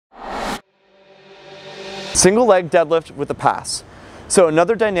Single leg deadlift with a pass. So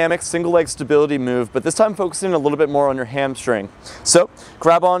another dynamic single leg stability move, but this time focusing a little bit more on your hamstring. So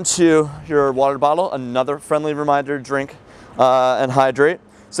grab onto your water bottle, another friendly reminder to drink and hydrate.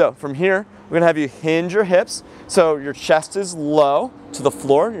 So from here, we're gonna have you hinge your hips so your chest is low to the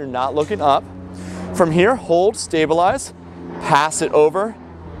floor, you're not looking up. From here, hold, stabilize, pass it over,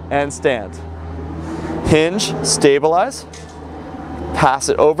 and stand. Hinge, stabilize, pass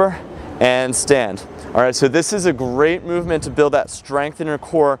it over, and stand. All right, so this is a great movement to build that strength in your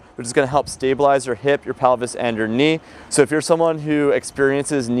core, which is gonna help stabilize your hip, your pelvis, and your knee. So if you're someone who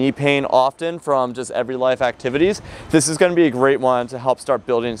experiences knee pain often from just every life activities, this is gonna be a great one to help start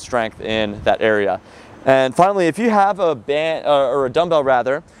building strength in that area. And finally, if you have a band, or a dumbbell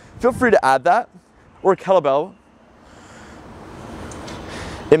rather, feel free to add that, or a kettlebell.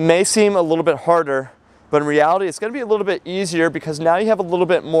 It may seem a little bit harder, but in reality, it's gonna be a little bit easier because now you have a little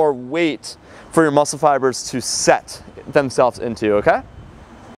bit more weight for your muscle fibers to set themselves into, okay?